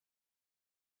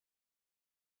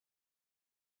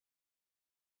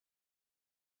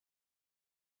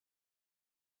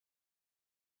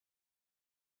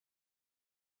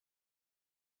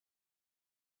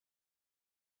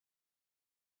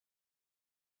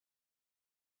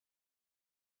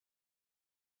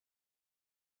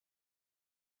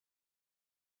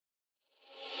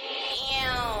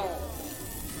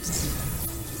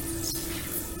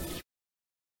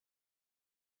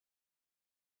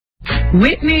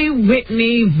Whitney.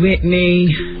 Wendy.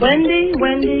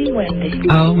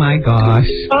 Oh, my gosh.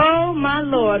 Oh, my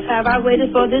Lord, have I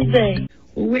waited for this day.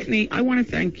 Well, Whitney, I want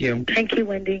to thank you. Thank you,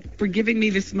 Wendy. For giving me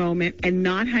this moment and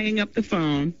not hanging up the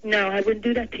phone. No, I wouldn't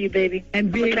do that to you, baby.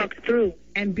 And we'll talk it through.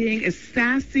 And being as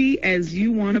sassy as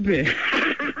you want to be.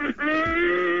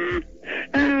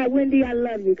 Wendy, I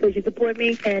love you because you support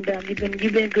me, and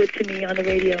you've been good to me on the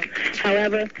radio.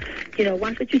 However,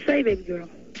 watch what you say, baby girl.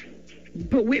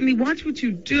 But Whitney, watch what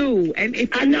you do. And if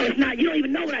I know it's not, you don't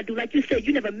even know what I do. Like you said,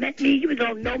 you never met me, you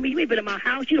don't know me, you ain't been in my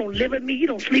house, you don't live with me, you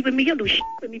don't sleep with me, you don't do shit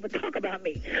with me, but talk about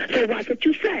me. So watch what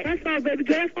you say. That's all, baby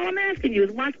girl. That's all I'm asking you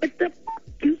is watch what the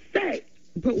you say.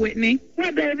 But Whitney,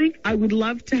 what, baby? I would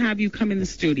love to have you come in the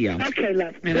studio. Okay,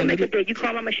 love. We'll make a date. You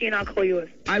call my machine, I'll call yours.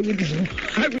 I would.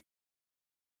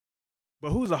 But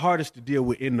who's the hardest to deal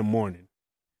with in the morning?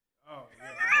 Oh,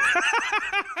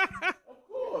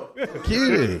 yeah. Of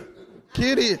course.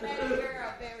 Kitty.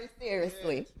 Very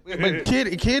seriously. But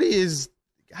Kitty is,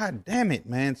 God damn it,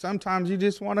 man. Sometimes you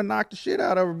just want to knock the shit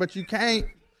out of her, but you can't.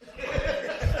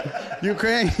 You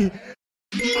can't. Hell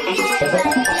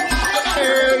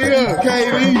yeah,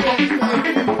 KB.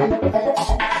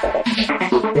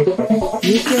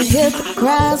 You can hear the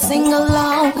crowd sing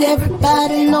along.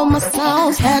 Everybody know my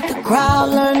songs. Had the crowd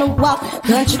learn to walk.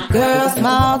 Country girl,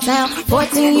 small town.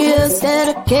 14 years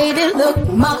dedicated. Look,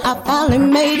 I finally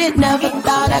made it. Never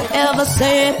thought I'd ever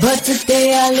say it, but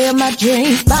today I live my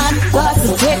dream. Bodyguards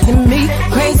protecting me.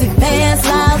 Crazy fans,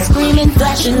 loud screaming,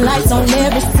 flashing lights on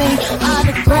every scene.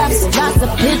 Autographs, lots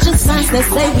of pictures, signs that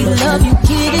say we love you,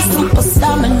 kitty.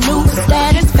 Superstar, my new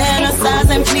status,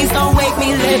 fantasizing. Please don't wake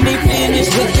me. Let me finish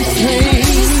with this dream.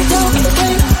 Don't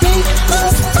wake me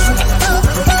up.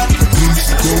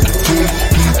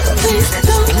 Please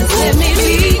don't let me be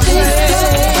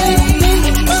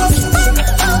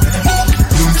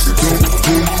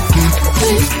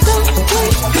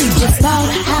just bought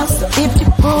a house, 50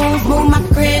 rooms, move my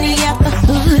granny out the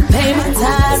hood, pay my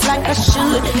tithes like I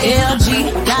should. LG,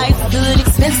 life good,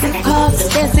 expensive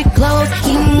cars, fancy clothes,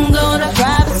 he can go to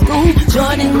private school.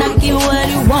 Jordan, Nike, what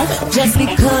he want, just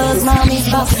because mommy's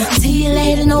boss. See you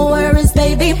later, no worries,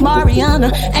 baby.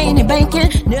 Mariana, ain't it banking?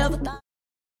 Never thought.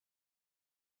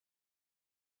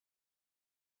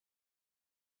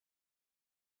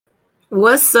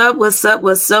 What's up?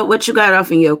 What you got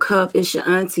off in your cup? It's your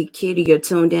auntie Kitty. You're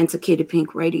tuned in to Kitty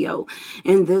Pink Radio.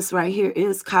 And this right here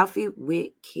is Coffee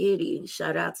with Kitty.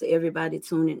 Shout out to everybody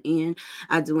tuning in.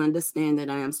 I do understand that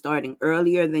I am starting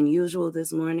earlier than usual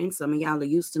this morning. Some of y'all are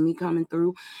used to me coming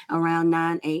through around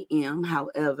 9 a.m.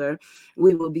 However,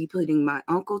 we will be putting my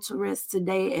uncle to rest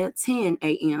today at 10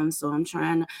 a.m. So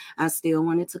I still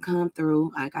wanted to come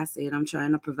through. Like I said, I'm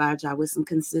trying to provide y'all with some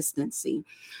consistency.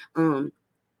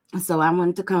 So I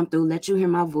wanted to come through, let you hear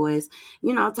my voice,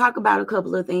 talk about a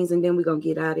couple of things, and then we're going to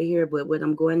get out of here. But what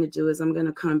I'm going to do is I'm going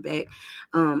to come back,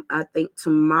 I think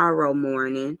tomorrow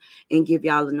morning, and give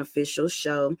y'all an official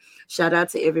show. Shout out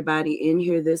to everybody in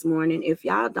here this morning. If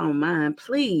y'all don't mind,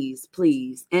 please,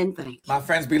 and thank you. My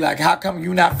friends be like, how come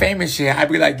you not famous yet? I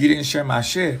be like, you didn't share my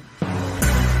shit.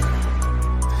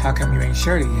 How come you ain't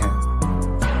shared it yet?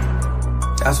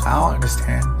 That's what I don't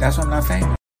understand. That's why I'm not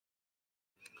famous.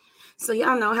 So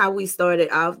y'all know how we started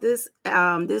off this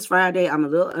Friday. I'm a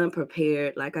little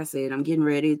unprepared. Like I said, I'm getting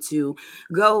ready to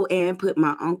go and put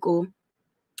my uncle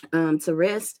to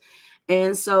rest.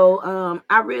 And so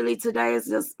today is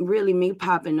just really me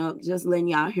popping up, just letting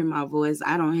y'all hear my voice.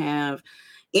 I don't have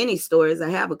any stories. I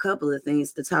have a couple of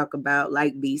things to talk about,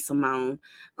 like B. Simone.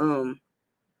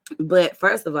 But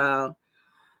first of all,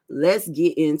 let's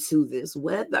get into this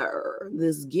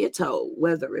ghetto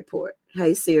weather report.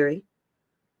 Hey, Siri.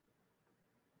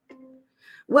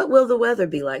 What will the weather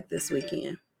be like this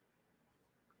weekend?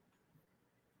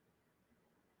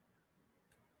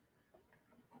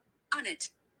 On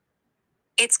it.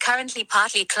 It's currently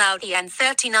partly cloudy and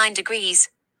 39 degrees.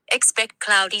 Expect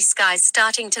cloudy skies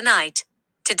starting tonight.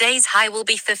 Today's high will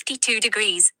be 52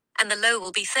 degrees, and the low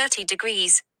will be 30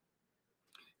 degrees.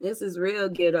 This is real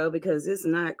ghetto because it's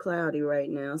not cloudy right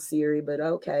now, Siri, but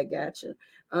okay, gotcha.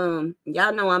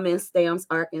 Y'all know I'm in Stamps,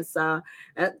 Arkansas.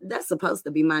 That's supposed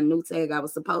to be my new tag. I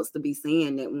was supposed to be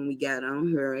saying that when we got on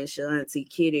here. It's your auntie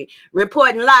Kitty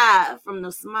reporting live from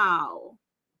my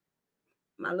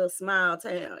little small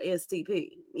town,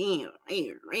 STP. Yeah.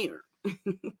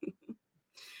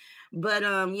 But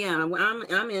I'm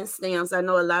in Stamps. I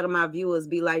know a lot of my viewers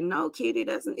be like, no, Kitty,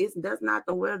 that's not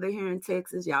the weather here in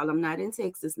Texas, y'all. I'm not in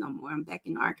Texas no more. I'm back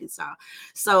in Arkansas.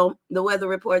 So the weather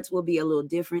reports will be a little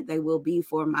different. They will be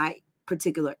for my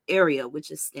particular area,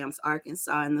 which is Stamps,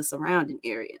 Arkansas, and the surrounding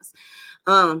areas.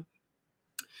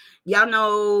 Y'all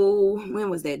know,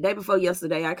 when was that? Day before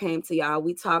yesterday, I came to y'all.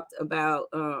 We talked about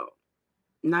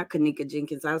not Kanika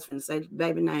Jenkins. I was going to say the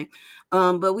baby name.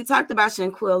 But we talked about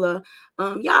Shanquilla.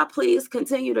 Y'all please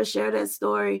continue to share that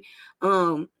story.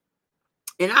 And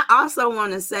I also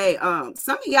want to say,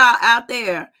 some of y'all out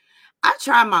there, I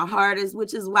try my hardest,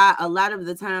 which is why a lot of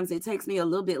the times it takes me a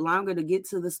little bit longer to get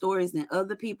to the stories than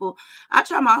other people. I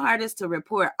try my hardest to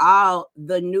report all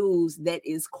the news that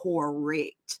is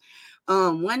correct.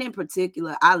 One in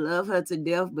particular, I love her to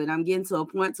death, but I'm getting to a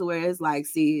point to where it's like,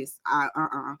 sis,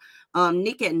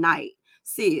 Nick at Night,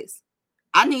 sis,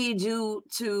 I need you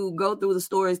to go through the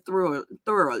stories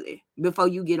thoroughly before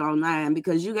you get online,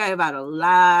 because you gave out a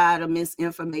lot of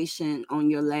misinformation on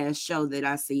your last show that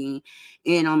I seen.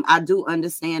 And I do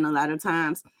understand a lot of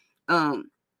times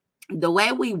the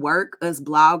way we work as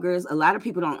bloggers, a lot of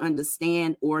people don't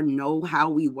understand or know how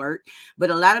we work, but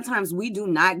a lot of times we do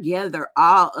not gather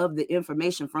all of the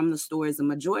information from the stories. The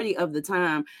majority of the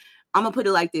time, I'm gonna put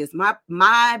it like this: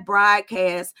 my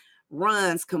broadcast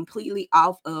runs completely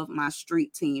off of my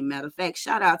street team. Matter of fact,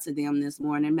 shout out to them this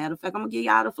morning. Matter of fact, I'm gonna give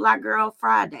y'all the Fly Girl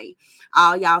Friday.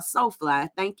 All y'all so fly.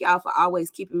 Thank y'all for always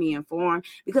keeping me informed,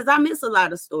 because I miss a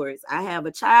lot of stories. I have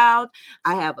a child,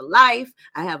 I have a life,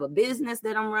 I have a business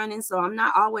that I'm running, so I'm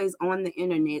not always on the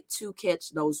internet to catch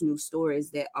those new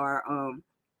stories that are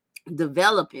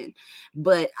developing.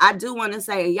 But I do want to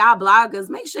say, y'all bloggers,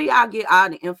 make sure y'all get all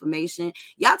the information.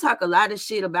 Y'all talk a lot of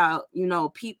shit about,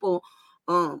 people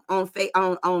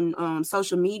on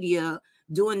social media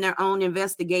doing their own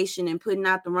investigation and putting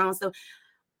out the wrong stuff.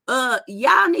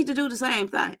 Y'all need to do the same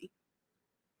thing.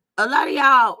 A lot of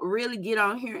y'all really get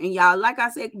on here and y'all, like I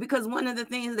said, because one of the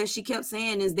things that she kept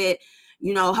saying is that,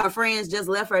 her friends just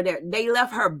left her there. They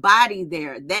left her body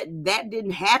there. That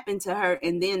didn't happen to her,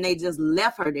 and then they just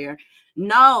left her there.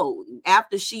 No,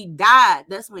 after she died,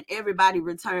 that's when everybody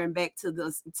returned back to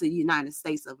the United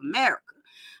States of America.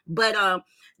 But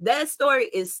that story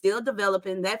is still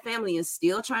developing. That family is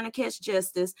still trying to catch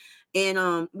justice,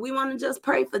 and we want to just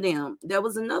pray for them. There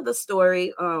was another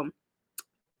story.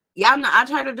 Y'all know I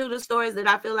try to do the stories that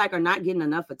I feel like are not getting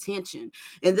enough attention.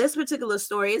 And this particular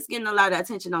story is getting a lot of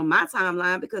attention on my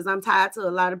timeline because I'm tied to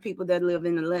a lot of people that live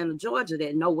in Atlanta, Georgia,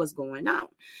 that know what's going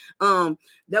on.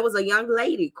 There was a young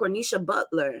lady, Cornisha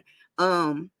Butler,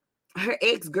 her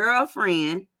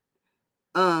ex-girlfriend.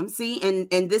 And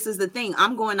this is the thing.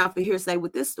 I'm going off of hearsay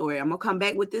with this story. I'm gonna come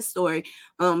back with this story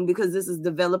because this is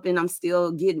developing. I'm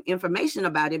still getting information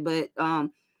about it, but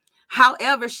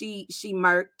however, she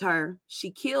murked her,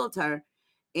 she killed her,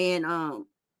 and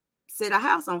set a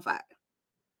house on fire.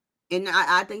 And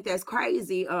I think that's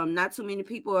crazy. Not too many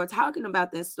people are talking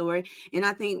about that story, and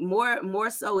I think more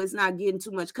so it's not getting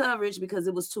too much coverage because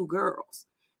it was two girls,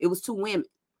 it was two women.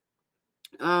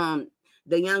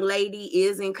 The young lady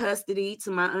is in custody,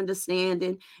 to my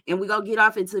understanding, and we're gonna get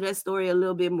off into that story a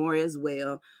little bit more as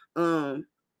well.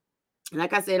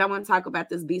 Like I said, I want to talk about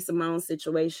this B. Simone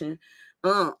situation.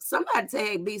 Somebody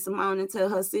tag B. Simone and tell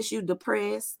her, sis, you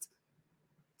depressed.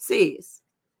 Sis,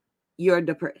 you're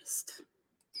depressed.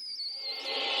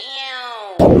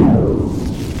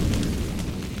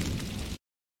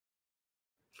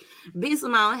 B.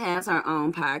 Simone has her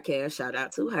own podcast, shout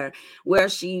out to her, where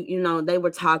she, they were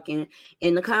talking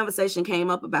and the conversation came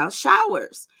up about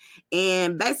showers.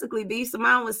 And basically B.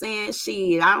 Simone was saying,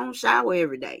 I don't shower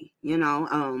every day.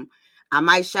 I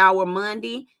might shower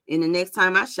Monday and the next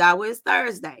time I shower is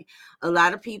Thursday. A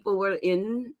lot of people were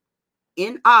in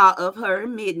awe of her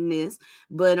admitting this,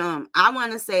 but I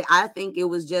want to say I think it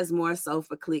was just more so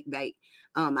for clickbait.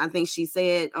 I think she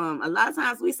said a lot of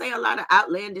times we say a lot of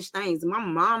outlandish things. My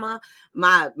mama,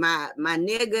 my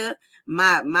nigga,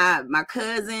 my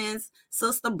cousins,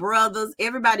 sister, brothers,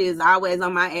 everybody is always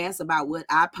on my ass about what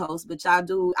I post. But y'all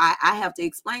do, I have to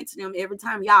explain to them every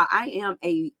time, y'all, I am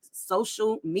a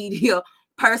social media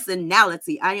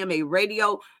personality. I am a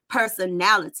radio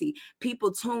personality.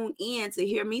 People tune in to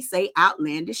hear me say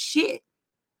outlandish shit.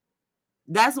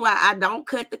 That's why I don't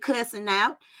cut the cussing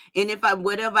out. And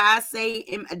whatever I say,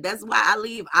 that's why I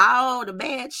leave all the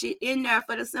bad shit in there,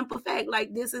 for the simple fact,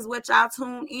 like, this is what y'all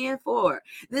tune in for.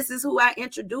 This is who I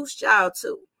introduced y'all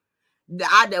to.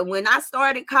 When I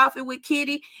started Coffee with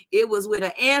Kitty, it was with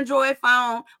an Android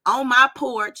phone on my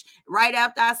porch right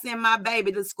after I sent my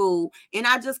baby to school. And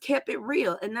I just kept it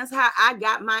real. And that's how I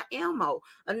got my ammo.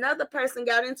 Another person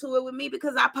got into it with me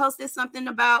because I posted something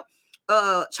about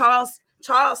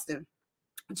Charleston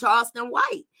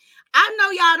White. I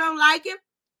know y'all don't like him.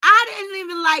 I didn't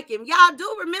even like him. Y'all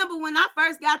do remember when I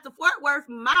first got to Fort Worth,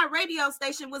 my radio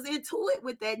station was into it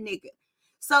with that nigga.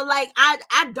 So like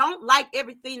I don't like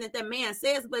everything that man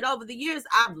says, but over the years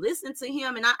I've listened to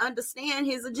him and I understand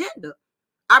his agenda.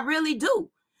 I really do.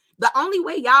 The only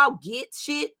way y'all get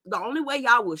shit, the only way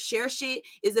y'all will share shit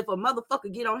is if a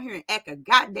motherfucker get on here and act a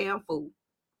goddamn fool.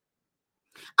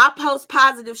 I post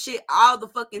positive shit all the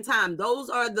fucking time. Those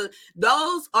are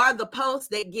the posts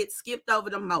that get skipped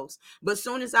over the most. But as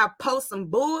soon as I post some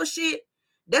bullshit,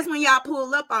 that's when y'all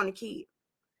pull up on the kid.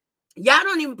 Y'all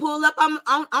don't even pull up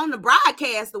on the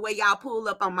broadcast the way y'all pull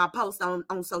up on my post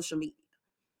on social media.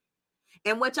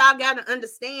 And what y'all got to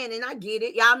understand, and I get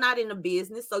it, y'all not in the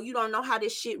business, so you don't know how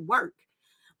this shit work.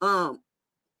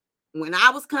 When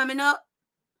I was coming up,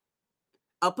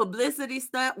 a publicity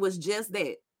stunt was just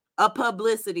that, a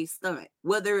publicity stunt.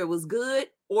 Whether it was good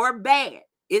or bad,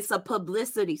 it's a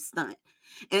publicity stunt.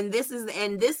 And this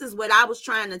is what I was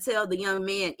trying to tell the young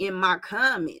man in my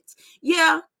comments.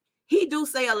 Yeah, he do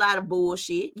say a lot of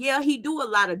bullshit. Yeah, he do a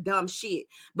lot of dumb shit.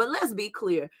 But let's be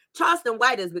clear. Charleston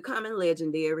White is becoming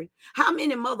legendary. How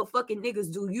many motherfucking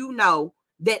niggas do you know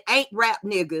that ain't rap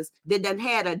niggas that done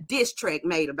had a diss track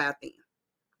made about them?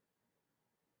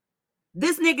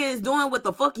 This nigga is doing what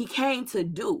the fuck he came to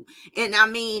do. And I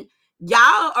mean,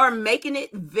 y'all are making it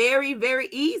very, very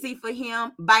easy for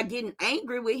him by getting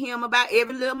angry with him about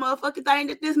every little motherfucking thing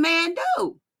that this man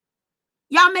do.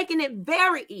 Y'all making it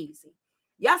very easy.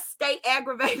 Y'all stay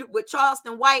aggravated with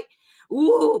Charleston White.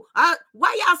 Ooh,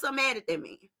 why y'all so mad at that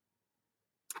man?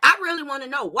 I really want to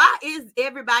know, why is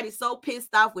everybody so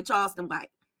pissed off with Charleston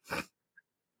White?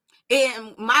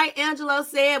 And Maya Angelou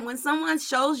said, when someone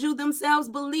shows you themselves,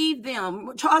 believe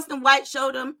them. Charleston White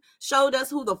showed us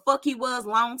who the fuck he was a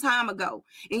long time ago.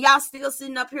 And y'all still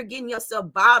sitting up here getting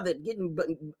yourself bothered,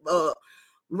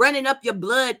 running up your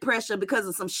blood pressure because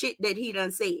of some shit that he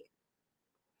done said.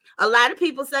 A lot of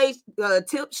people say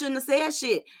Tip shouldn't have said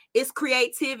shit. It's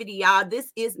creativity, y'all.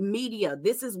 This is media.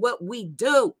 This is what we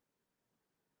do.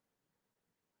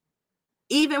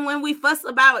 Even when we fuss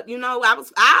about,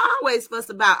 I always fuss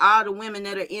about all the women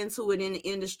that are into it in the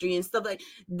industry and stuff like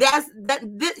that.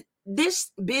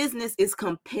 This business is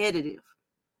competitive.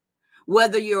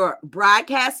 Whether you're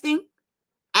broadcasting,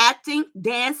 acting,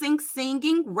 dancing,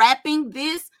 singing, rapping,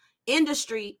 this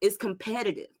industry is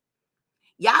competitive.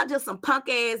 Y'all just some punk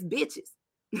ass bitches.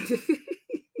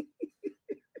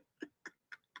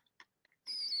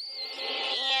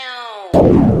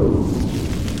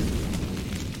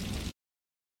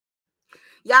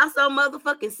 Y'all so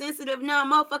motherfucking sensitive now. A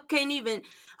motherfucker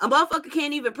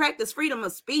can't even practice freedom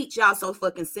of speech. Y'all so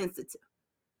fucking sensitive.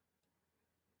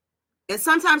 And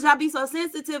sometimes y'all be so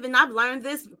sensitive, and I've learned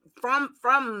this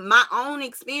from my own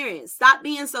experience. Stop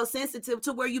being so sensitive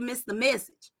to where you miss the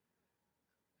message.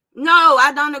 No,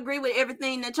 I don't agree with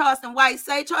everything that Charleston White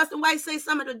say. Charleston White say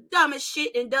some of the dumbest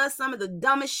shit and does some of the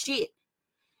dumbest shit.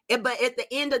 But at the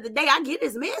end of the day, I get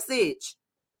his message.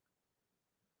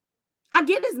 I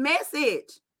get his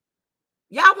message.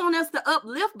 Y'all want us to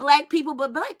uplift black people,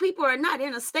 but black people are not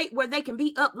in a state where they can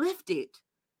be uplifted.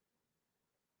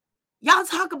 Y'all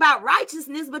talk about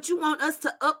righteousness, but you want us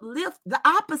to uplift the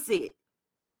opposite.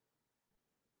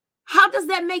 How does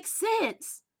that make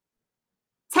sense?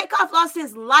 Takeoff lost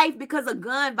his life because of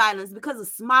gun violence, because of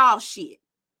small shit.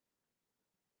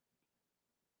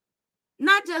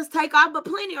 Not just Takeoff, but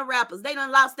plenty of rappers. They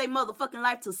done lost their motherfucking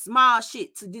life to small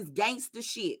shit, to this gangster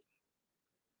shit.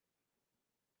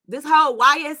 This whole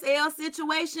YSL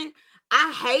situation,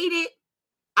 I hate it.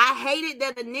 I hate it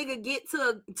that a nigga get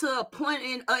to a point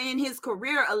in his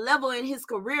career, a level in his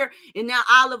career, and now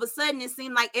all of a sudden it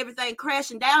seemed like everything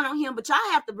crashing down on him. But y'all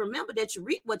have to remember that you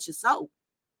reap what you sow.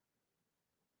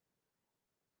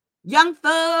 Young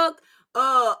Thug,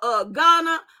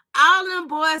 Ghana, all them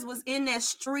boys was in that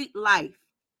street life.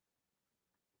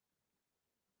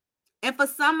 And for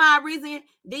some odd reason,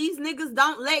 these niggas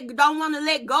don't want to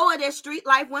let go of that street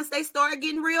life once they start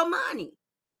getting real money.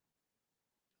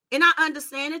 And I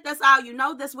understand it. That's all you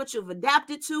know. That's what you've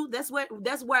adapted to.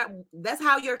 That's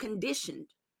how you're conditioned.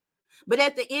 But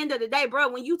at the end of the day, bro,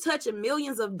 when you touching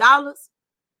millions of dollars,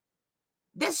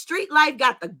 that street life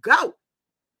got to go.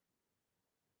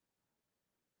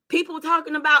 People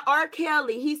talking about R.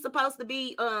 Kelly, he's supposed to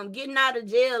be getting out of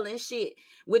jail and shit,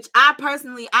 which I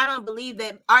don't believe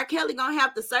that R. Kelly gonna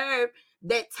have to serve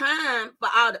that time for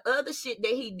all the other shit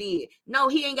that he did. No,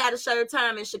 he ain't got to serve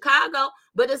time in Chicago,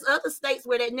 but there's other states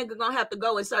where that nigga gonna have to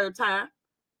go and serve time.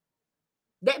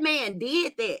 That man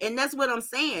did that, and that's what I'm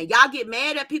saying. Y'all get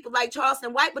mad at people like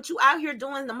Charleston White, but you out here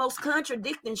doing the most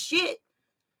contradicting shit.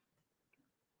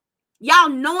 Y'all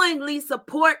knowingly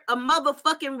support a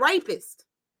motherfucking rapist.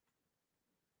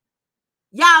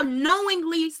 Y'all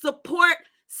knowingly support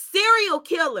serial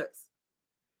killers.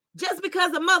 Just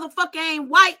because a motherfucker ain't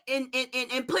white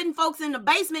and putting folks in the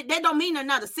basement, that don't mean they're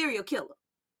not a serial killer.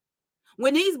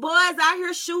 When these boys out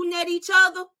here shooting at each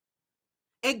other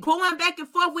and going back and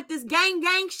forth with this gang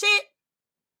shit,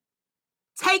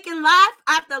 taking life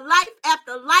after life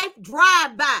after life,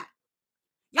 drive by.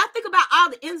 Y'all think about all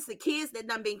the innocent kids that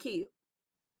done been killed.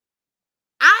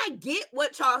 I get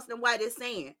what Charleston White is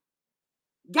saying.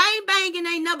 Gang banging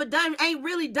ain't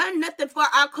really done nothing for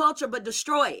our culture but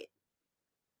destroy it.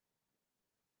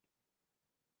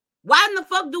 Why in the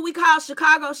fuck do we call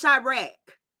Chicago Chirac?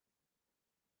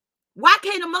 Why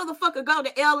can't a motherfucker go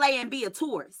to LA and be a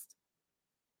tourist?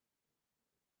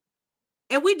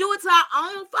 And we do it to our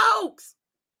own folks.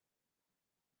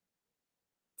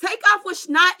 Takeoff was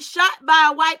not shot by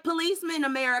a white policeman in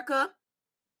America.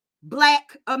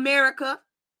 Black America.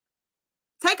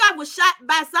 Takeoff was shot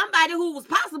by somebody who was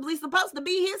possibly supposed to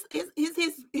be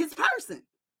his person.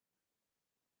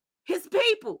 His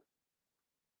people.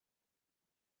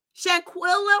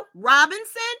 Shaquilla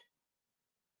Robinson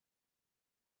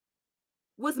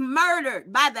was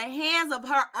murdered by the hands of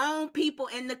her own people,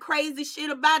 and the crazy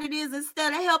shit about it is,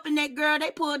 instead of helping that girl,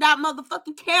 they pulled out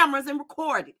motherfucking cameras and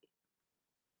recorded it.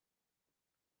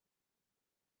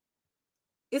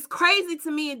 It's crazy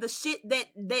to me, the shit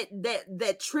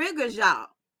that triggers y'all.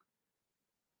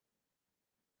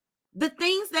 The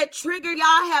things that trigger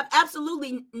y'all have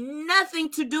absolutely nothing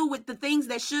to do with the things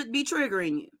that should be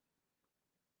triggering you.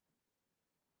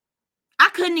 I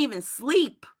couldn't even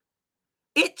sleep.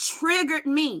 It triggered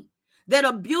me that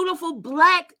a beautiful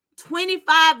Black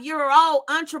 25-year-old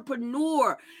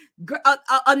entrepreneur,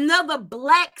 another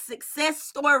Black success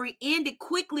story, ended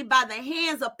quickly by the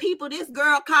hands of people this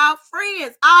girl called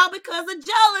friends, all because of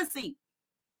jealousy.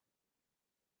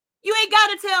 You ain't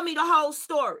got to tell me the whole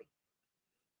story.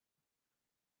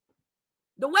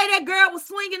 The way that girl was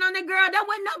swinging on that girl, that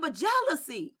wasn't nothing but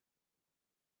jealousy.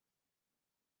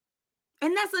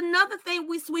 And that's another thing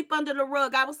we sweep under the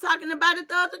rug. I was talking about it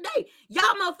the other day.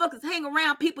 Y'all motherfuckers hang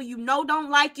around people you know don't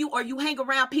like you, or you hang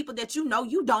around people that you know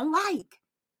you don't like.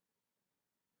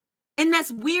 And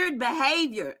that's weird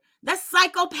behavior. That's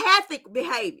psychopathic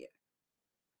behavior.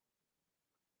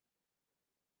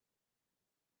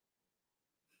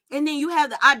 And then you have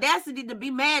the audacity to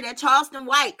be mad at Charleston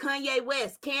White, Kanye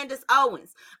West, Candace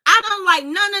Owens. I don't like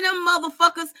none of them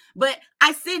motherfuckers, but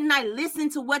I sit and I listen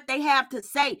to what they have to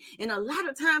say. And a lot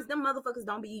of times them motherfuckers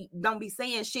don't be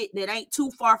saying shit that ain't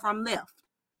too far from left.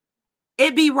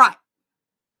 It be right.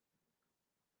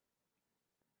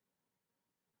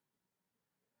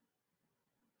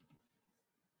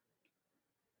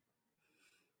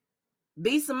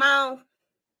 B. Simone,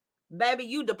 baby,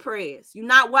 you depressed. You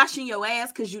not washing your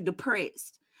ass because you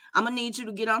depressed. I'm going to need you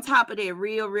to get on top of that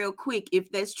real quick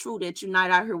if that's true that you're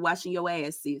not out here washing your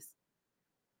ass, sis.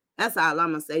 That's all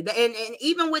I'm going to say. And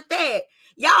even with that,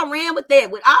 y'all ran with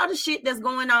that. With all the shit that's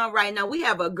going on right now, we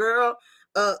have a girl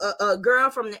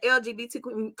from the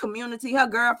LGBT community. Her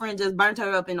girlfriend just burnt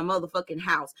her up in a motherfucking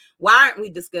house. Why aren't we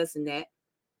discussing that?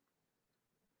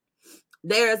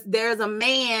 There's a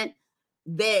man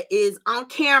that is on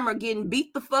camera getting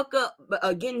beat the fuck up,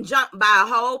 getting jumped by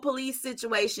a whole police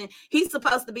situation. He's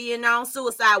supposed to be in there on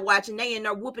suicide watch, and they in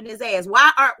there whooping his ass.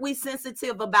 Why aren't we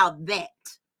sensitive about that?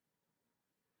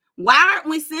 Why aren't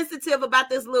we sensitive about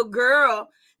this little girl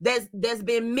that's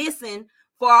been missing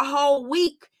for a whole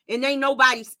week, and ain't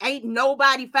nobody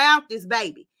found this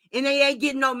baby, and they ain't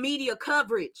getting no media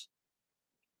coverage?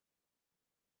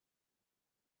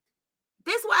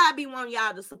 This is why I be wanting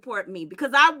y'all to support me, because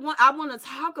I want to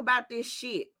talk about this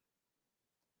shit.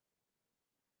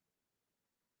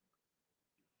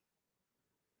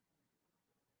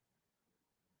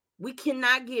 We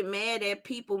cannot get mad at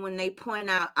people when they point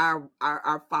out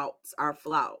our faults, our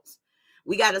flaws.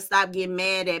 We got to stop getting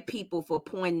mad at people for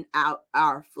pointing out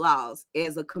our flaws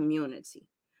as a community.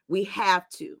 We have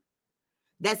to.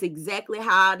 That's exactly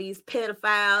how these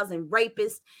pedophiles and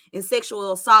rapists and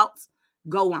sexual assaults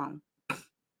go on.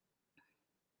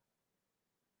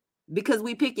 Because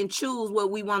we pick and choose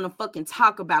what we want to fucking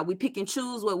talk about. We pick and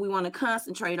choose what we want to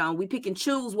concentrate on. We pick and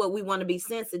choose what we want to be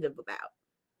sensitive about.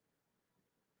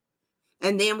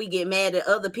 And then we get mad at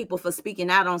other people for speaking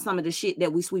out on some of the shit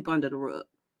that we sweep under the rug.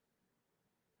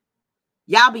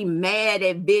 Y'all be mad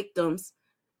at victims.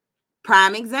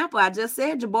 Prime example, I just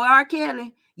said, your boy R.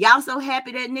 Kelly. Y'all so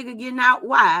happy that nigga getting out.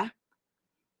 Why?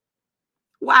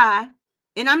 Why?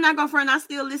 And I'm not gonna front, I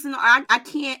still listen. I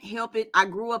can't help it. I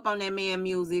grew up on that man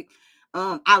music.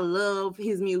 I love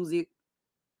his music.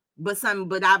 But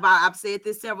I've said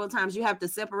this several times. You have to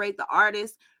separate the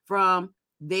artist from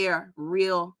their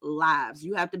real lives.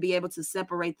 You have to be able to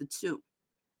separate the two.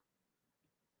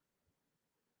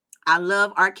 I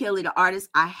love R. Kelly, the artist.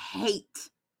 I hate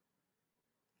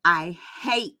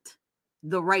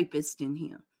the rapist in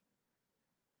him.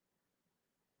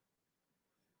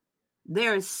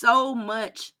 There is so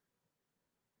much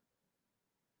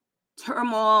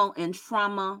turmoil and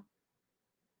trauma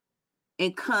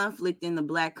and conflict in the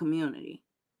Black community.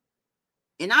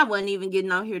 And I wasn't even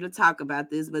getting on here to talk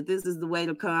about this, but this is the way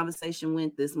the conversation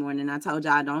went this morning. I told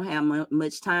y'all I don't have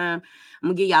much time. I'm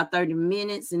going to give y'all 30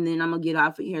 minutes, and then I'm going to get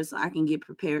off of here so I can get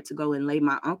prepared to go and lay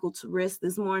my uncle to rest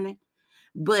this morning.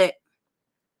 But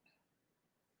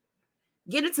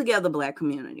get it together, Black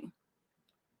community.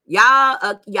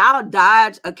 Y'all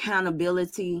dodge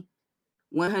accountability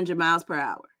 100 miles per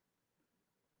hour.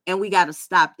 And we got to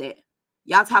stop that.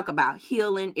 Y'all talk about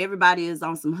healing. Everybody is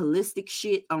on some holistic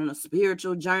shit, on a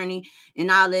spiritual journey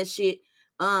and all that shit.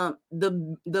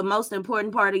 The most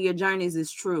important part of your journeys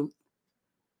is truth.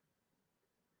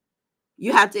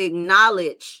 You have to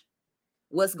acknowledge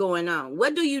what's going on.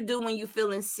 What do you do when you're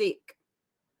feeling sick?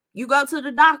 You go to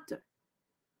the doctor.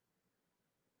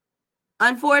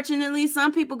 Unfortunately,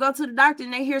 some people go to the doctor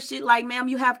and they hear shit like, ma'am,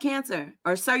 you have cancer,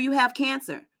 or sir, you have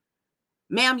cancer.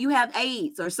 Ma'am, you have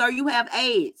AIDS, or sir, you have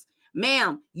AIDS.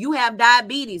 Ma'am, you have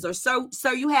diabetes, or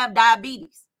sir, you have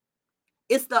diabetes.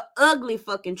 It's the ugly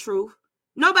fucking truth.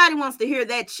 Nobody wants to hear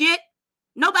that shit.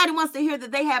 Nobody wants to hear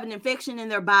that they have an infection in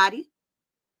their body.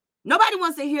 Nobody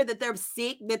wants to hear that they're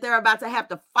sick, that they're about to have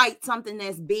to fight something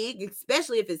that's big,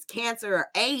 especially if it's cancer or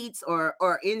AIDS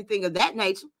or anything of that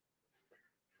nature.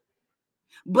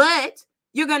 But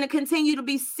you're going to continue to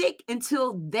be sick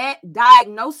until that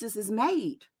diagnosis is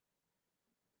made.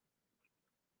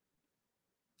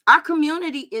 Our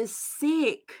community is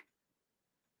sick.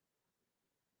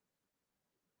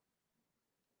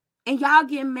 And y'all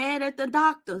get mad at the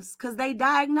doctors because they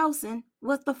diagnosing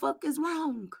what the fuck is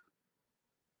wrong.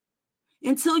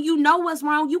 Until you know what's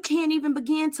wrong, you can't even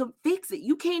begin to fix it.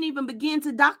 You can't even begin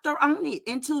to doctor on it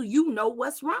until you know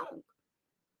what's wrong.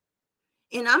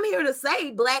 And I'm here to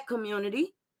say, Black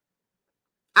community,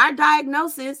 our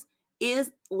diagnosis is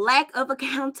lack of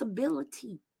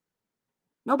accountability.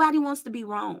 Nobody wants to be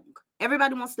wrong.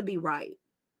 Everybody wants to be right.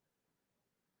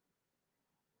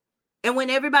 And when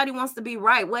everybody wants to be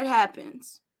right, what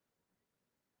happens?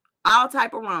 All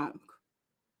type of wrong.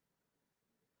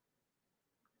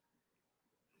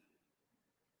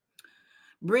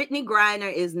 Brittany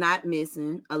Griner is not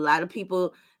missing. A lot of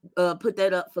people put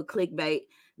that up for clickbait.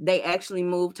 They actually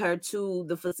moved her to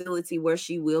the facility where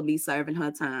she will be serving her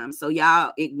time. So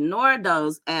y'all ignore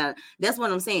those. That's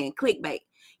what I'm saying. Clickbait.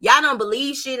 Y'all don't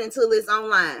believe shit until it's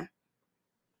online.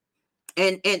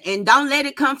 And don't let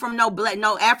it come from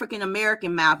no African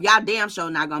American mouth. Y'all damn sure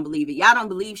not gonna believe it. Y'all don't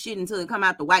believe shit until it come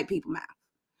out the white people mouth.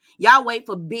 Y'all wait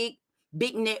for big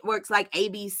networks like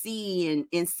ABC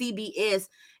and CBS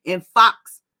and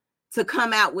Fox to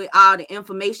come out with all the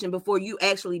information before you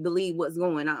actually believe what's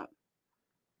going on.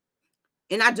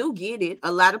 And I do get it.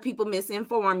 A lot of people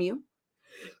misinform you.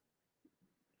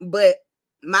 But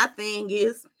my thing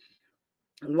is,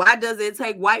 why does it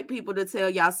take white people to tell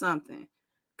y'all something?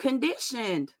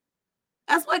 Conditioned.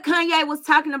 That's what Kanye was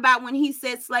talking about when he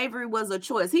said slavery was a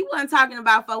choice. He wasn't talking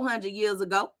about 400 years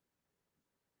ago.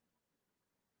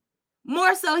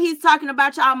 More so, he's talking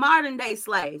about y'all modern day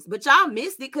slaves. But y'all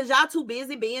missed it because y'all too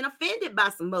busy being offended by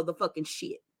some motherfucking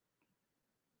shit.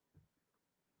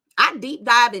 I deep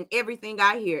dive in everything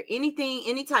I hear. Anything,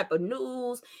 any type of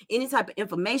news, any type of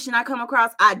information I come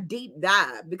across, I deep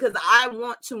dive because I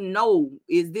want to know,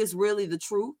 is this really the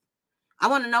truth? I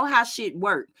want to know how shit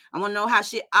work. I want to know how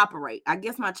shit operate. I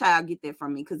guess my child get that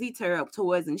from me because he tear up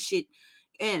toys and shit.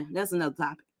 And that's another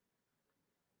topic.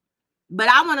 But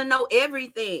I want to know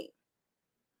everything.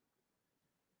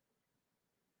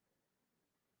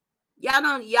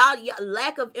 Y'all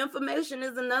lack of information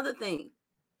is another thing.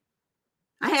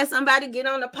 I had somebody get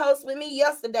on the post with me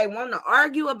yesterday wanting to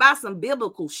argue about some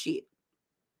biblical shit.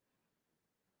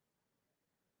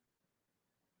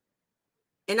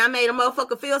 And I made a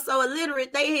motherfucker feel so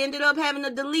illiterate, they ended up having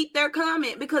to delete their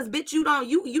comment because, bitch,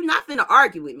 you're not finna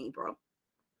argue with me, bro.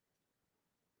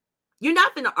 You're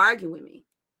not finna argue with me.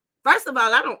 First of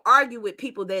all, I don't argue with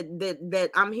people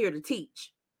that I'm here to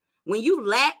teach. When you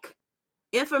lack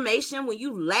information, when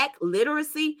you lack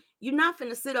literacy, you're not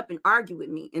finna sit up and argue with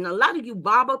me. And a lot of you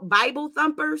Bible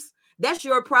thumpers, that's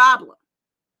your problem.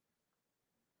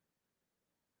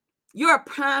 You're a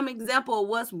prime example of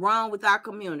what's wrong with our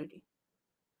community.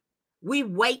 We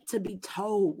wait to be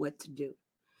told what to do.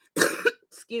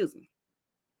 Excuse me.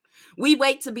 We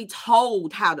wait to be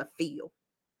told how to feel.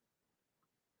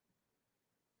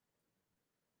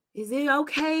 Is it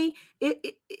okay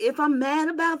if I'm mad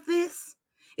about this?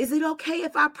 Is it okay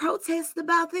if I protest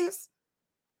about this?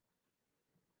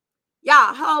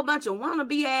 Y'all a whole bunch of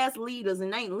wannabe ass leaders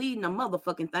and ain't leading a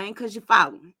motherfucking thing because you're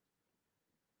following.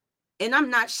 And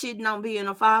I'm not shitting on being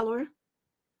a follower,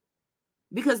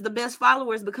 because the best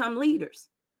followers become leaders.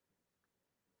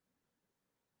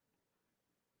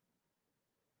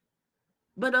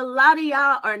 But a lot of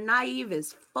y'all are naive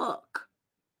as fuck.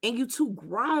 And you too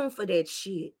grown for that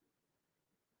shit.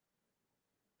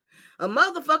 A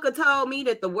motherfucker told me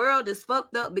that the world is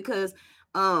fucked up because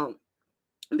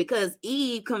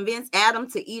Eve convinced Adam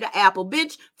to eat an apple.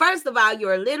 Bitch, first of all,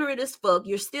 you're illiterate as fuck.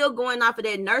 You're still going off of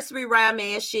that nursery rhyme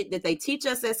ass shit that they teach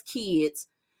us as kids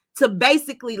to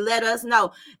basically let us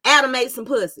know Adam ate some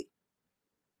pussy.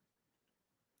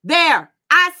 There,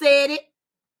 I said it.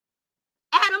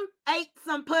 Adam ate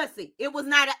some pussy. It was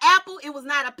not an apple. It was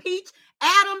not a peach.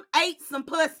 Adam ate some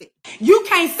pussy. You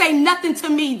can't say nothing to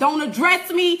me. Don't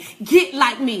address me. Get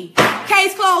like me.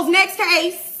 Case closed. Next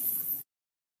case.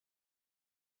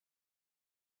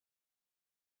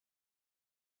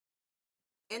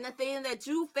 And the thing that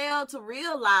you failed to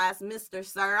realize, Mr.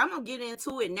 Sir, I'm going to get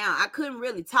into it now. I couldn't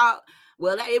really talk.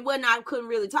 Well, it wasn't I couldn't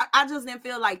really talk. I just didn't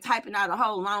feel like typing out a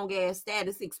whole long-ass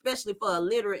status, especially for a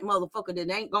literate motherfucker that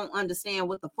ain't going to understand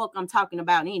what the fuck I'm talking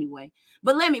about anyway.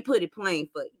 But let me put it plain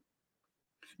for you.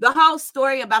 The whole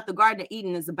story about the Garden of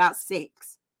Eden is about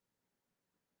sex.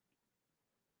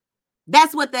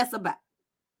 That's what that's about.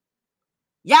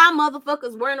 Y'all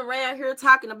motherfuckers weren't around here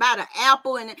talking about an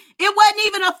apple, and it wasn't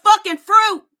even a fucking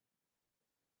fruit.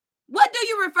 What do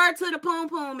you refer to the poom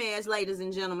poom as, ladies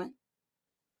and gentlemen?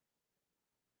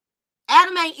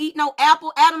 Adam ain't eat no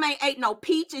apple. Adam ain't ate no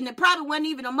peach, and it probably wasn't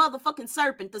even a motherfucking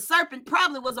serpent. The serpent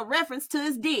probably was a reference to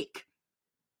his dick.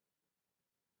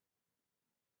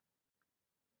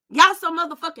 Y'all so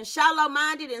motherfucking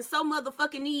shallow-minded and so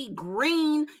motherfucking need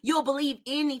green, you'll believe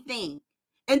anything.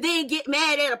 And then get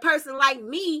mad at a person like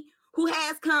me who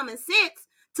has common sense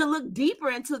to look deeper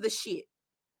into the shit.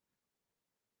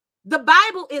 The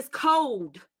Bible is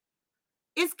cold.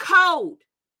 It's cold.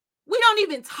 We don't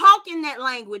even talk in that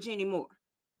language anymore.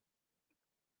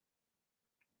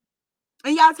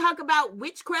 And y'all talk about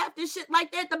witchcraft and shit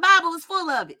like that. The Bible is full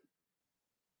of it.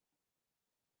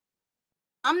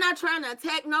 I'm not trying to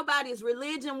attack nobody's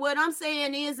religion. What I'm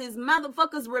saying is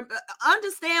motherfuckers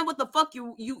understand what the fuck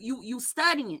you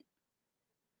studying.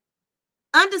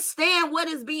 Understand what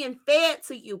is being fed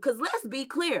to you. Because let's be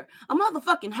clear, a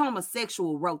motherfucking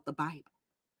homosexual wrote the Bible.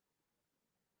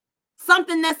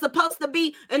 Something that's supposed to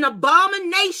be an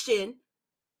abomination,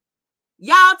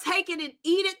 y'all take it and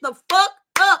eat it the fuck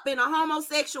up, and a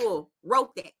homosexual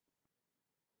wrote that.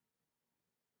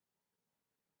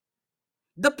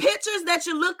 The pictures that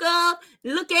you look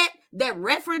at that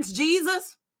reference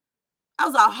Jesus, that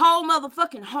was a whole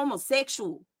motherfucking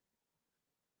homosexual.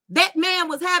 That man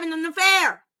was having an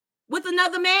affair with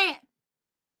another man.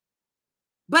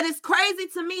 But it's crazy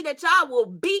to me that y'all will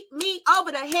beat me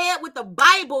over the head with the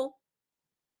Bible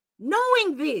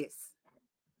knowing this.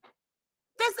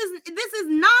 This is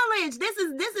knowledge. This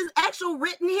is actual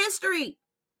written history.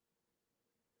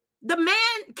 The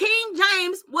man, King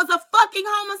James, was a fucking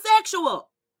homosexual.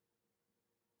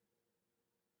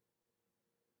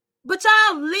 But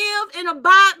y'all live and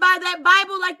abide by that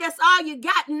Bible like that's all you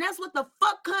got. And that's what the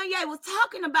fuck Kanye was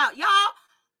talking about. Y'all,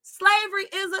 slavery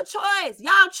is a choice.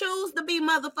 Y'all choose to be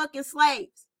motherfucking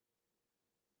slaves.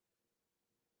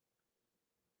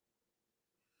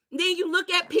 Then you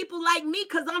look at people like me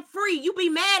because I'm free. You be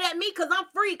mad at me because I'm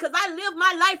free, because I live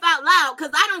my life out loud,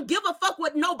 because I don't give a fuck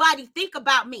what nobody think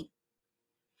about me.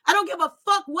 I don't give a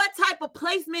fuck what type of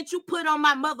placement you put on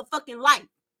my motherfucking life.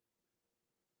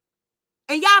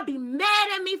 And y'all be mad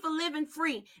at me for living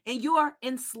free, and you're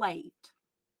enslaved.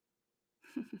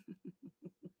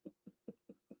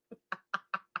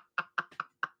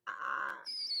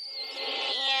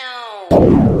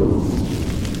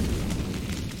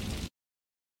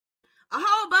 A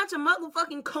whole bunch of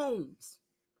motherfucking coons.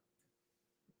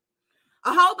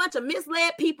 A whole bunch of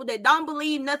misled people that don't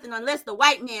believe nothing unless the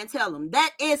white man tell them.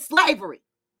 That is slavery.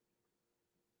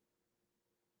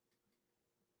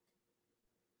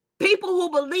 People who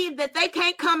believe that they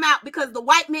can't come out because the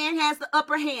white man has the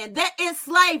upper hand. That is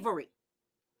slavery.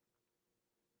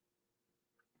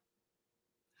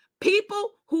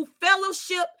 People who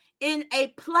fellowship in a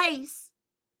place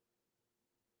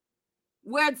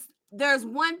where there's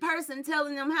one person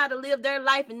telling them how to live their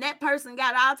life, and that person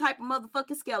got all type of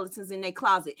motherfucking skeletons in their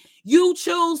closet. You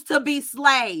choose to be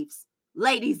slaves,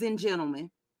 ladies and gentlemen.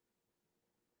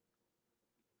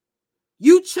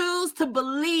 You choose to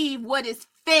believe what is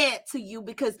fed to you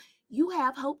because you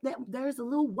have hope that there's a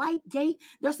little white gate.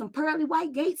 There's some pearly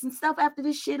white gates and stuff after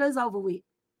this shit is over with.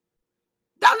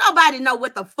 Don't nobody know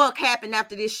what the fuck happened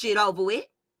after this shit over with.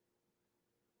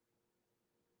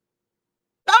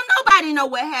 Don't nobody know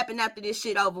what happened after this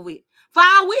shit over with. For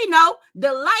all we know,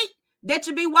 the light that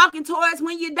you be walking towards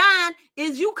when you're dying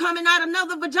is you coming out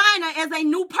another vagina as a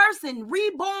new person,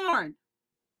 reborn.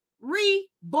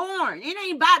 Reborn. It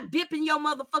ain't about dipping your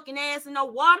motherfucking ass in no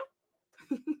water.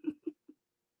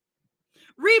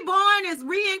 Reborn is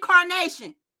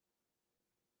reincarnation.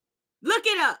 Look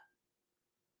it up.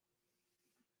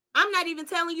 I'm not even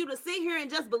telling you to sit here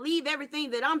and just believe everything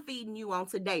that I'm feeding you on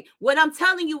today. What I'm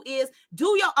telling you is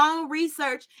do your own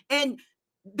research, and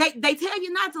they tell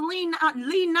you not to lean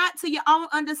not to your own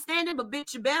understanding, but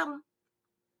bitch, you better.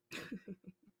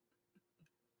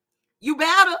 You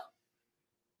better.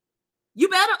 You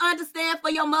better understand for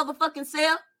your motherfucking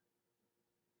self.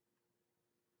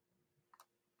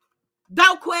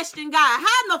 Don't question God. How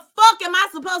in the fuck am I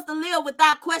supposed to live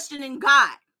without questioning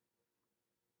God?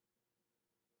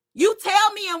 You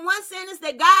tell me in one sentence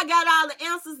that God got all the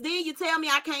answers, then you tell me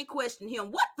I can't question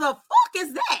him. What the fuck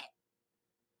is that?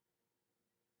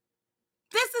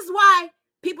 This is why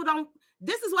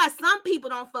some people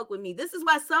don't fuck with me. This is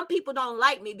why some people don't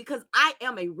like me, because I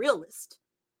am a realist.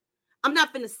 I'm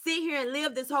not finna sit here and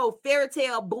live this whole fairy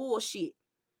tale bullshit.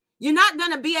 You're not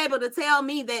gonna be able to tell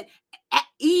me that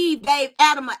Eve gave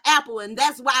Adam an apple and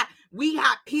that's why we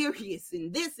got periods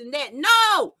and this and that.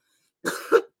 No!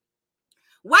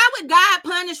 Why would God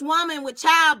punish woman with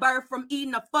childbirth from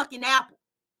eating a fucking apple?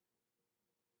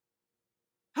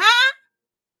 Huh?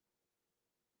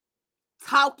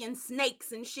 Talking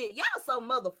snakes and shit. Y'all so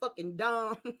motherfucking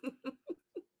dumb.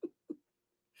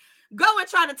 Go and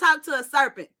try to talk to a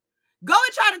serpent. Go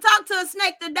and try to talk to a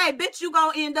snake today. Bitch, you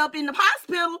gonna end up in the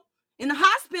hospital. In the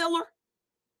hospital.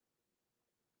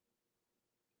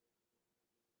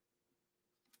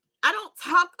 I don't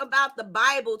talk about the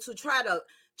Bible to try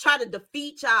to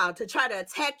defeat y'all, to try to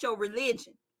attack your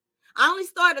religion. I only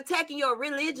start attacking your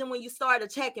religion when you start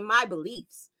attacking my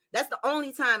beliefs. That's the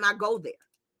only time I go there.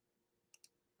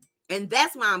 And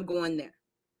that's why I'm going there.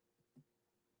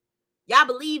 Y'all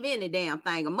believe any damn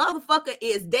thing. A motherfucker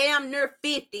is damn near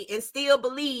 50 and still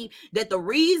believe that the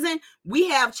reason we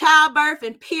have childbirth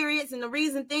and periods and the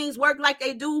reason things work like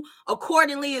they do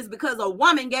accordingly is because a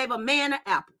woman gave a man an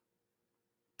apple.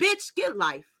 Bitch, get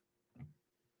life.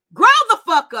 Grow the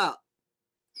fuck up.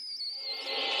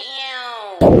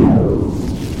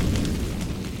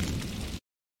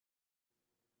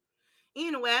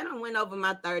 Anyway, I done went over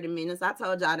my 30 minutes. I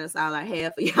told y'all that's all I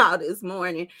had for y'all this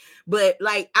morning. But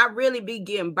like, I really be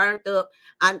getting burnt up.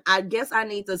 I guess I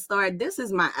need to start. This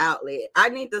is my outlet. I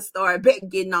need to start back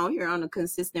getting on here on a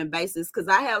consistent basis because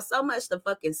I have so much to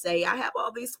fucking say. I have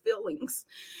all these feelings.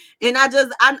 And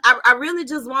I really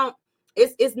just want,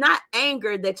 it's not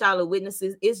anger that y'all are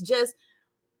witnesses. It's just,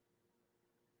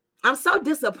 I'm so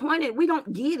disappointed. We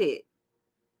don't get it.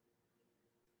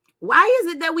 Why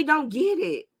is it that we don't get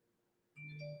it?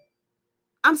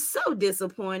 I'm so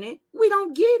disappointed. We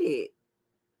don't get it.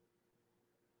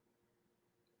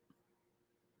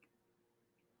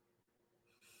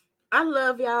 I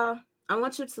love y'all. I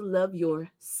want you to love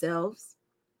yourselves.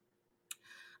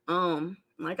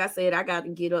 Like I said, I got to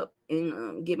get up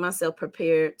and get myself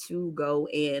prepared to go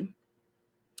and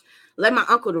let my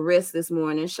uncle to rest this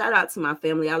morning. Shout out to my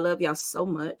family. I love y'all so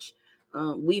much.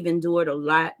 We've endured a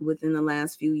lot within the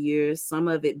last few years, some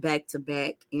of it back to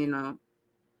back,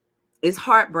 it's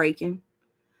heartbreaking,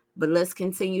 but let's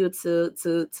continue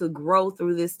to grow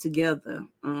through this together.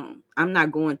 I'm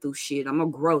not going through shit. I'm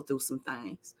going to grow through some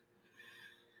things.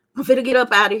 I'm finna get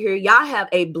up out of here. Y'all have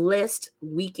a blessed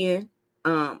weekend.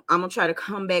 I'm going to try to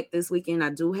come back this weekend. I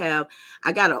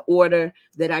got an order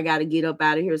that I got to get up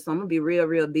out of here. So I'm going to be real,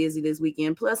 real busy this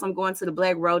weekend. Plus, I'm going to the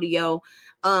Black Rodeo.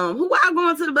 Who are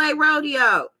going to the Black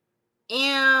Rodeo?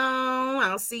 And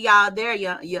I'll see y'all there.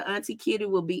 Your Auntie Kitty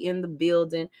will be in the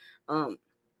building.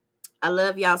 I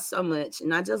love y'all so much,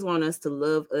 and I just want us to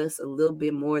love us a little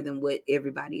bit more than what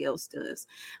everybody else does.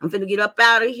 I'm finna get up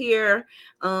out of here.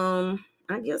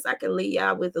 I guess I can leave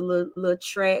y'all with a little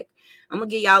track. I'm gonna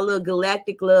give y'all a little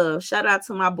galactic love. Shout out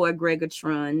to my boy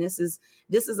Gregatron. This is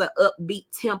an upbeat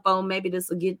tempo. Maybe this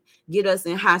will get us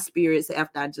in high spirits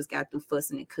after I just got through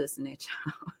fussing and cussing at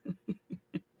y'all.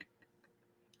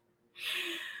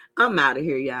 I'm out of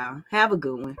here, y'all. Have a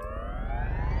good one.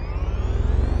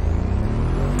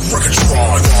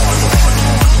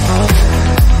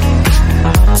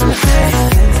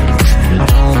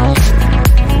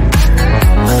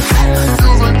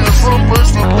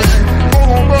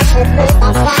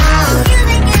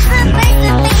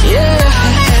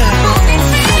 Yeah.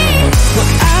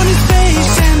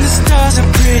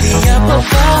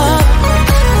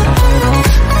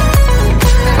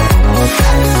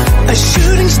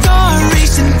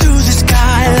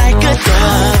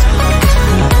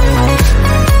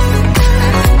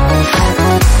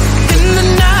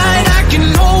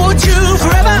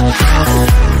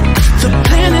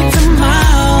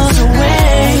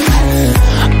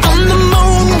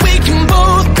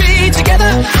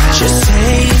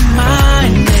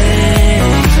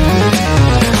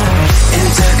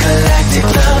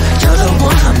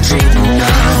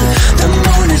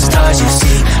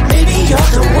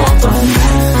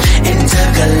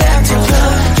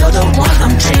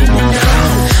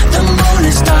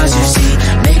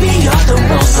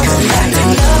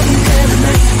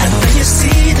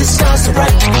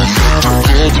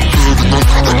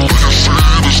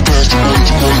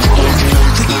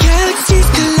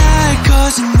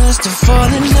 to fall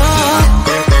in love,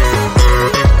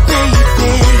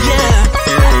 baby, yeah.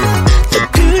 The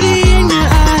beauty in your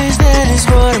eyes, that is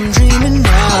what I'm dreaming of.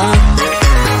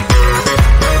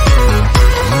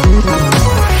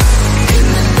 In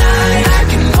the night, I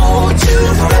can hold you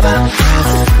forever.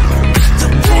 The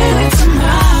planets are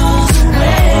miles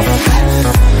away.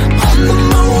 On the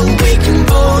moon, we can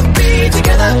both be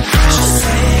together. Just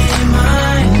say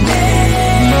my name.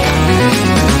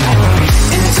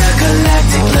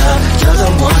 Intergalactic love, you're the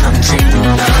one I'm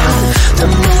dreaming of. The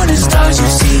moon and stars you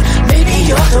see, maybe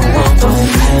you're the one for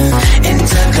me.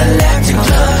 Intergalactic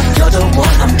love, you're the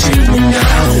one I'm dreaming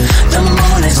of. The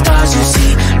moon and stars you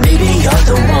see, maybe you're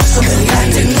the one for me.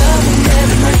 Galactic love and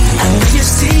every night, I know you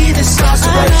see the stars so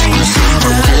bright. You see the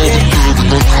light.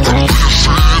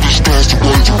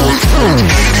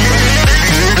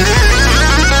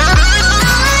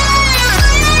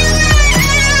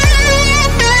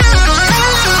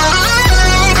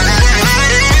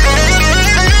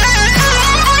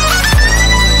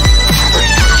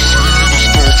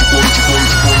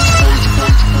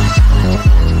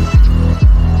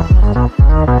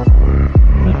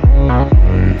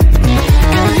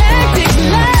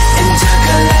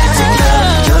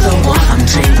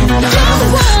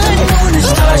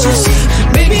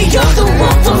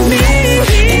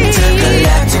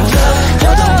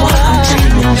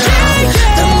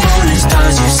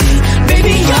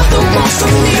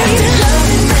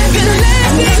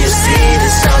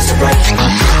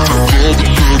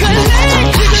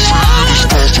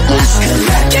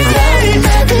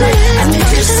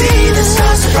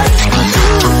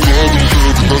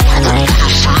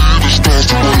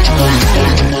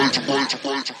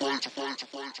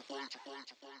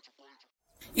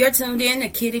 You're tuned in to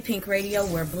Kitty Pink Radio,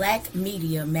 where black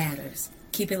media matters.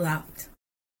 Keep it locked.